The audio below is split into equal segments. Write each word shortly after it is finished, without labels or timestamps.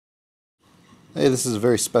Hey, this is a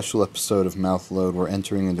very special episode of Mouthload. We're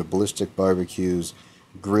entering into Ballistic Barbecue's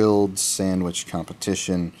grilled sandwich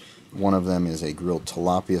competition. One of them is a grilled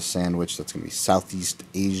tilapia sandwich that's going to be Southeast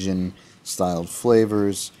Asian styled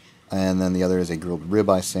flavors, and then the other is a grilled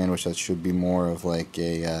ribeye sandwich that should be more of like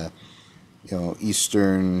a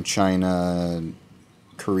Eastern China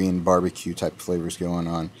Korean barbecue type flavors going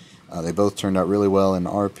on. They both turned out really well in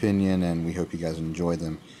our opinion, and we hope you guys enjoy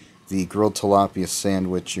them. The grilled tilapia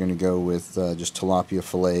sandwich, you're going to go with just tilapia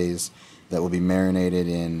fillets that will be marinated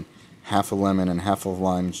in half a lemon and half a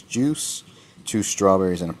lime's juice, 2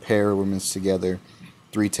 strawberries and a pear were minced together,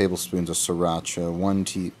 3 tablespoons of sriracha,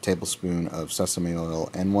 1 tablespoon of sesame oil,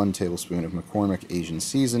 and 1 tablespoon of McCormick Asian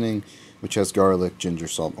Seasoning, which has garlic, ginger,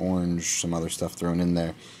 salt, orange, some other stuff thrown in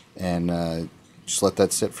there, and just let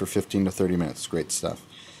that sit for 15 to 30 minutes. Great stuff.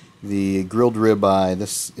 The grilled ribeye,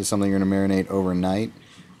 this is something you're going to marinate overnight.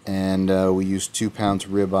 And we use 2 pounds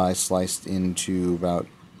ribeye sliced into about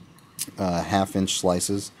half-inch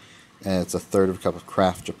slices. It's a third of a cup of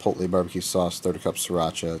Kraft Chipotle barbecue sauce, third of a cup of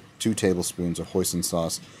sriracha, 2 tablespoons of hoisin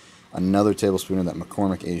sauce, another tablespoon of that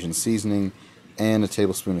McCormick Asian Seasoning, and a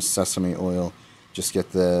tablespoon of sesame oil. Just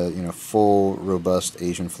get the full, robust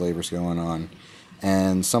Asian flavors going on.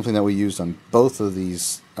 And something that we used on both of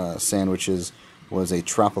these sandwiches was a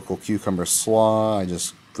tropical cucumber slaw. I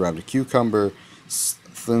just grabbed a cucumber,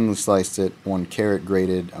 thinly sliced it, 1 carrot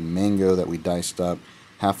grated, a mango that we diced up,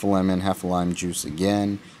 half a lemon, half a lime juice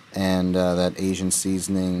again, and that Asian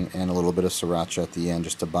seasoning and a little bit of sriracha at the end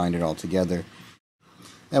just to bind it all together.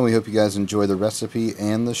 And we hope you guys enjoy the recipe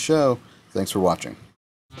and the show. Thanks for watching.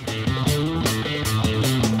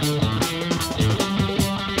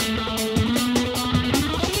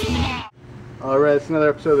 Alright, it's another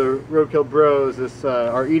episode of the Roadkill Bros. This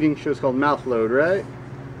our eating show is called Mouthload, right?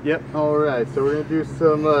 Yep. Alright, so we're going to do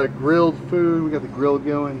some grilled food. We got the grill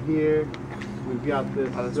going here. We've got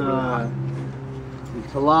this some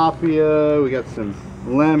tilapia. We got some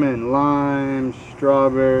lemon, lime,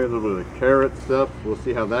 strawberry, a little bit of carrot stuff. We'll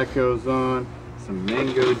see how that goes on. Some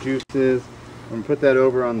mango juices. I'm going to put that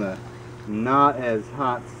over on the not as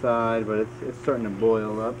hot side, but it's starting to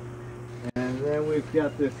boil up. And then we've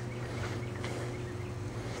got this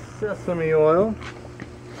sesame oil.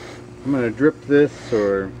 I'm going to drip this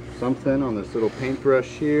or something on this little paintbrush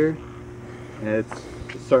here, and it's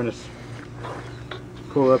starting to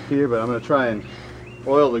cool up here, but I'm going to try and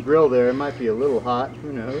oil the grill there. It might be a little hot,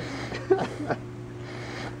 who knows. But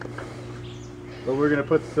we're going to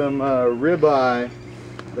put some ribeye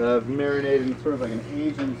that I've marinated in sort of like an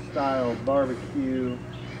Asian style barbecue.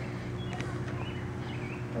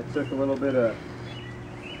 I took a little bit of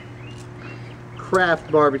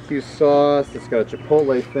Kraft barbecue sauce. It's got a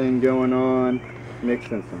chipotle thing going on.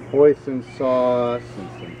 Mixed in some hoisin sauce and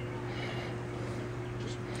some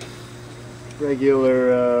just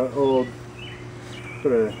regular old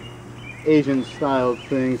sort of Asian style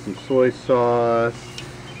thing. Some soy sauce.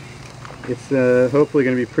 It's hopefully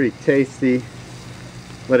going to be pretty tasty.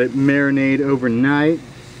 Let it marinate overnight.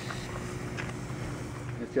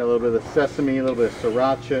 It's got a little bit of sesame, a little bit of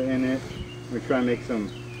sriracha in it. We're trying to make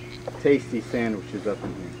some tasty sandwiches up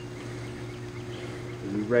in here.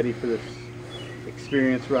 Are you ready for this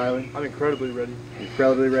experience, Riley? I'm incredibly ready.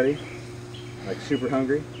 Incredibly ready? Like super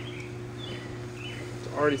hungry?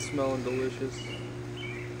 It's already smelling delicious.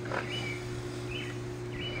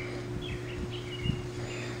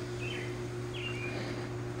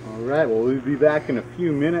 Alright, well we'll be back in a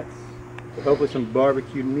few minutes with hopefully some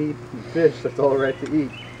barbecued meat and fish that's all right to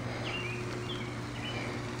eat.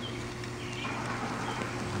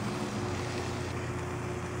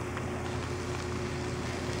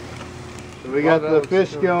 We got the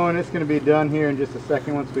fish going. It's going to be done here in just a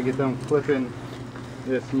second once we get done flipping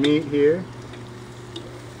this meat here.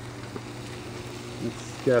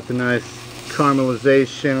 It's got the nice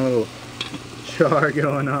caramelization, a little char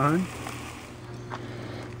going on.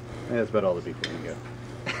 And that's about all the beef we can go.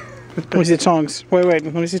 Let me see tongs. Wait,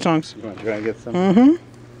 let me see tongs. You want to try and get some? Mm-hmm.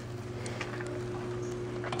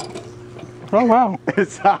 Oh, wow.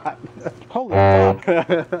 It's hot. Holy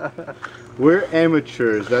fuck. We're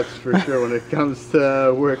amateurs, that's for sure, when it comes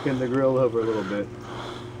to working the grill over a little bit.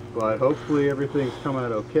 But hopefully everything's come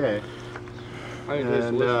out okay.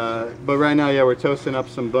 And, but right now, yeah, we're toasting up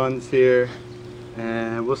some buns here.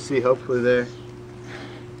 And we'll see, hopefully they're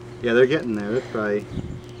getting there. They're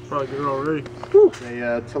probably good already.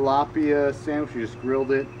 A tilapia sandwich, we just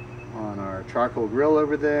grilled it on our charcoal grill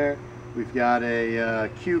over there. We've got a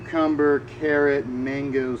cucumber, carrot,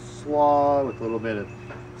 mango slaw with a little bit of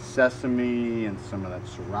sesame and some of that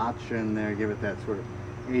sriracha in there, give it that sort of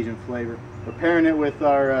Asian flavor. We're pairing it with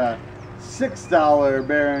our $6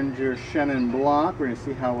 Behringer Chenin Blanc. We're going to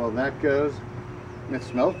see how well that goes. And it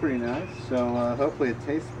smells pretty nice, so hopefully it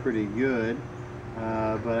tastes pretty good.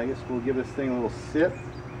 But I guess we'll give this thing a little sip.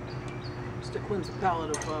 Just to cleanse the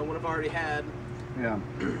palate of what I've already had. Yeah,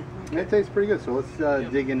 it tastes pretty good. So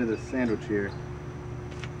let's dig into this sandwich here.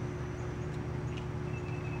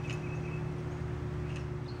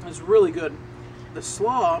 It's really good. The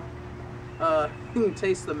slaw, you can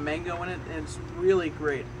taste the mango in it, and it's really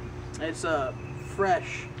great. It's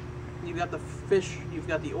fresh. You've got the fish, you've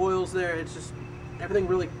got the oils there. It's just everything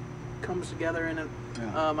really comes together in it.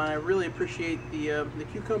 Yeah. And I really appreciate the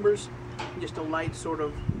cucumbers. Just a light sort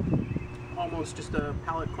of, almost just a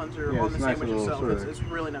palate cleanser on the sandwich itself. It's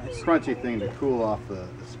really nice. Crunchy thing to cool off the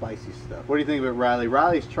spicy stuff. What do you think about Riley?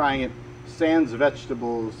 Riley's trying it sans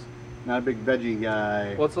vegetables. Not a big veggie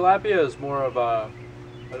guy. Well, tilapia is more of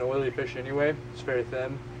an oily fish anyway. It's very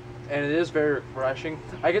thin, and it is very refreshing.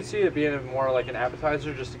 I could see it being more like an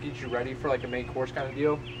appetizer, just to get you ready for like a main course kind of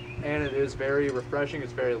deal. And it is very refreshing.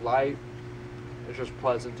 It's very light. It's just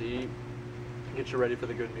pleasant to eat. Get you ready for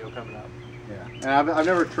the good meal coming up. Yeah, and I've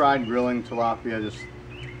never tried grilling tilapia. I just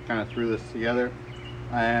kind of threw this together,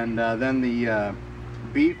 and then the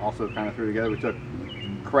beef also kind of threw together. We took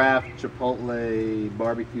Kraft Chipotle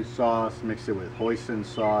barbecue sauce, mixed it with hoisin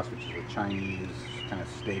sauce, which is a Chinese kind of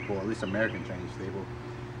staple, at least American Chinese staple.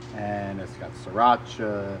 And it's got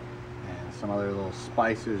sriracha and some other little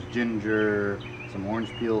spices, ginger, some orange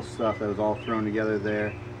peel stuff that was all thrown together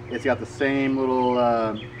there. It's got the same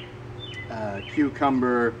little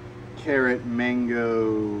cucumber, carrot,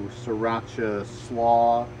 mango, sriracha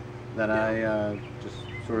slaw that I just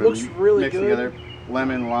sort of mixed together.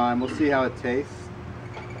 Lemon, lime. We'll see how it tastes.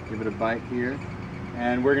 Give it a bite here,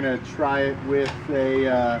 and we're gonna try it with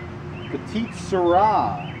a Petite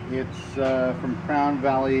Syrah. It's from Crown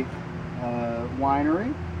Valley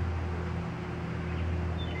Winery.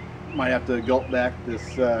 Might have to gulp back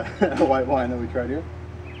this white wine that we tried here,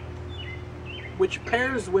 which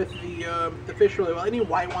pairs with the fish really well. Any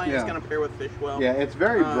white wine is gonna pair with fish well. Yeah, it's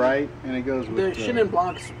very bright, and it goes with the Chenin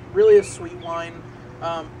Blanc's really a sweet wine.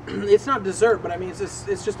 It's not dessert, but I mean it's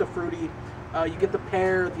just a fruity. You get the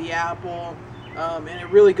pear, the apple, and it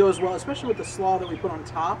really goes well, especially with the slaw that we put on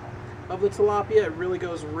top of the tilapia. It really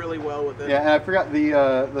goes really well with it. Yeah, and I forgot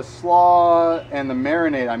the slaw and the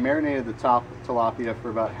marinade. I marinated the top tilapia for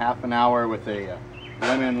about half an hour with a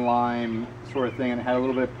lemon lime sort of thing, and it had a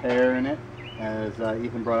little bit of pear in it, as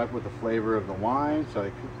Ethan brought up with the flavor of the wine. So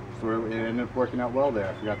it ended up working out well there.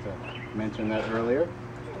 I forgot to mention that earlier.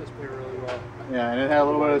 It does pair really well. Yeah, and it had a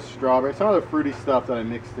little bit of strawberry, some other fruity stuff that I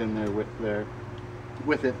mixed in there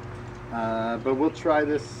with it. But we'll try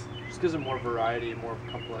this. Just gives it more variety and more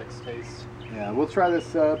complex taste. Yeah, we'll try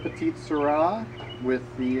this Petite Syrah with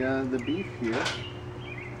the beef here.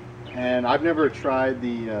 And I've never tried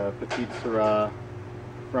the Petite Syrah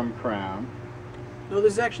from Crown. No,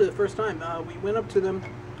 this is actually the first time. We went up to them.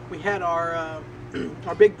 We had our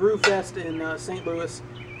our big brew fest in St. Louis.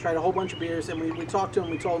 Tried a whole bunch of beers, and we talked to them.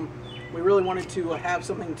 We told them we really wanted to have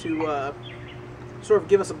something to sort of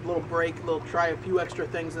give us a little break, try a few extra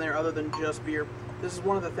things in there other than just beer. This is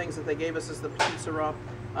one of the things that they gave us, is the Petite Syrah.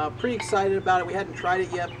 Pretty excited about it. We hadn't tried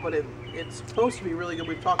it yet, but it's supposed to be really good.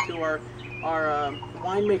 We've talked to our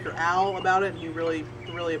winemaker Al about it, and he really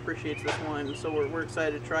appreciates this wine. So we're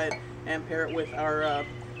excited to try it and pair it with our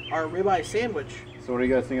ribeye sandwich. So what do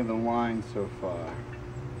you guys think of the wine so far?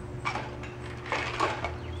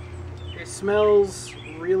 It smells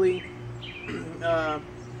really,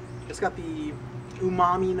 it's got the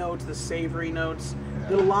umami notes, the savory notes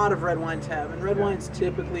that a lot of red wines have. And red wines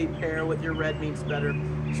typically pair with your red meats better.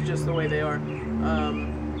 It's just the way they are.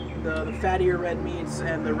 The fattier red meats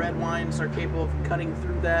and the red wines are capable of cutting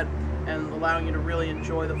through that and allowing you to really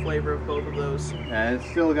enjoy the flavor of both of those. And it's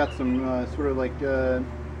still got some sort of like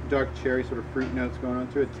dark cherry sort of fruit notes going on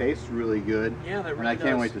to it. It tastes really good. Yeah, that really And I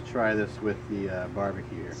can't wait to try this with the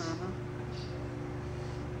barbecue here.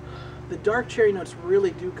 The dark cherry notes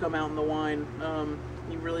really do come out in the wine.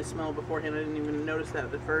 You really smell it beforehand. I didn't even notice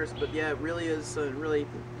that at first, but yeah, it really is. It really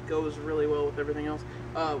goes really well with everything else.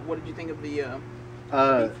 What did you think of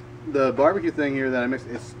the barbecue thing here that I mixed?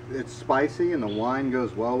 It's spicy, and the wine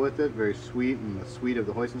goes well with it. Very sweet, and the sweet of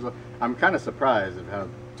the hoisin sauce. I'm kind of surprised at how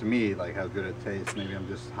good it tastes. Maybe I'm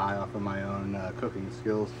just high off of my own cooking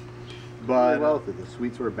skills. But the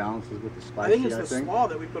sweet sort of balances with the spicy. I think it's the slaw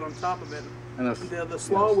that we put on top of it. And the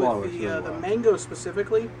slaw with the mango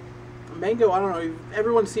specifically. Mango, I don't know,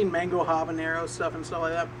 everyone's seen mango habanero stuff and stuff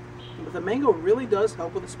like that. But the mango really does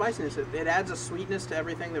help with the spiciness. It adds a sweetness to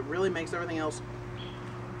everything that really makes everything else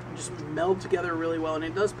just meld together really well. And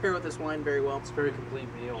it does pair with this wine very well. It's a very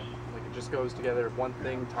complete meal. Like It just goes together. One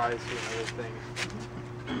thing ties to another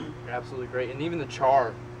thing. Absolutely great. And even the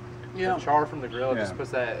char. Yeah. The char from the grill just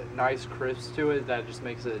puts that nice crisp to it that just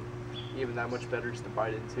makes it even that much better just to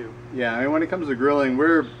bite into. Yeah, I mean, when it comes to grilling,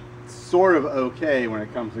 we're sort of okay when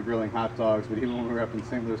it comes to grilling hot dogs, but even when we were up in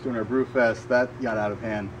St. Louis doing our brew fest, that got out of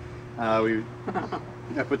hand. I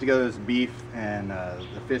put together this beef and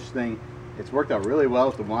the fish thing. It's worked out really well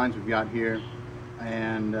with the wines we've got here.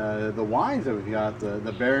 And the wines that we've got,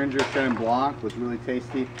 the Beringer Chenin Blanc was really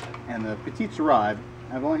tasty, and the Petit Syrah.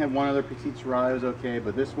 I've only had one other Petit Syrah, it was okay,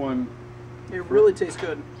 but this one, it really tastes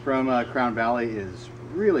good. From Crown Valley is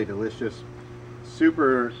really delicious.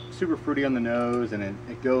 Super fruity on the nose, and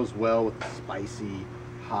it goes well with the spicy,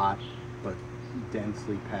 hot, but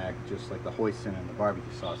densely packed, just like the hoisin and the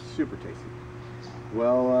barbecue sauce. Super tasty.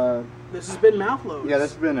 Well, this has been Mouthload. Yeah,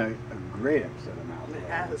 this has been a great episode of Mouthload. It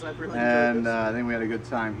has. I've really enjoyed this. I think we had a good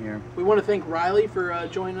time here. We want to thank Riley for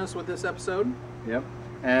joining us with this episode. Yep.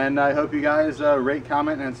 And I hope you guys rate,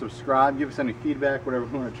 comment, and subscribe. Give us any feedback, whatever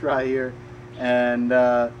we want to try here. And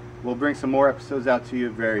we'll bring some more episodes out to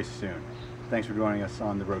you very soon. Thanks for joining us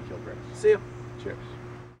on the Roadkill Break. See you. Cheers.